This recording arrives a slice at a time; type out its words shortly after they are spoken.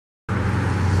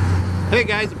Hey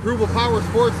guys,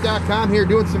 ApprovalPowerSports.com here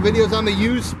doing some videos on the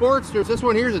used Sportsters. This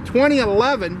one here is a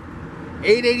 2011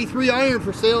 883 iron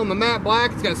for sale in the matte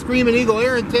black. It's got a Screaming Eagle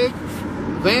air intake,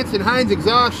 Vance and Hines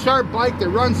exhaust, sharp bike that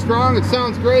runs strong. It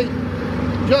sounds great.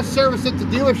 Just serviced it to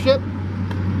dealership.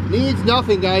 Needs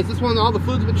nothing, guys. This one, all the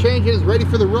fluids have been changed. It is ready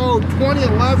for the road.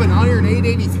 2011 iron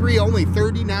 883, only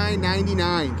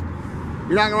 $39.99.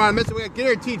 You're not going to want to miss it. We got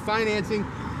guaranteed financing,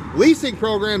 leasing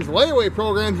programs, layaway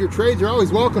programs. Your trades are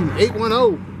always welcome.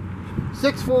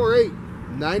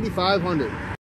 810-648-9500.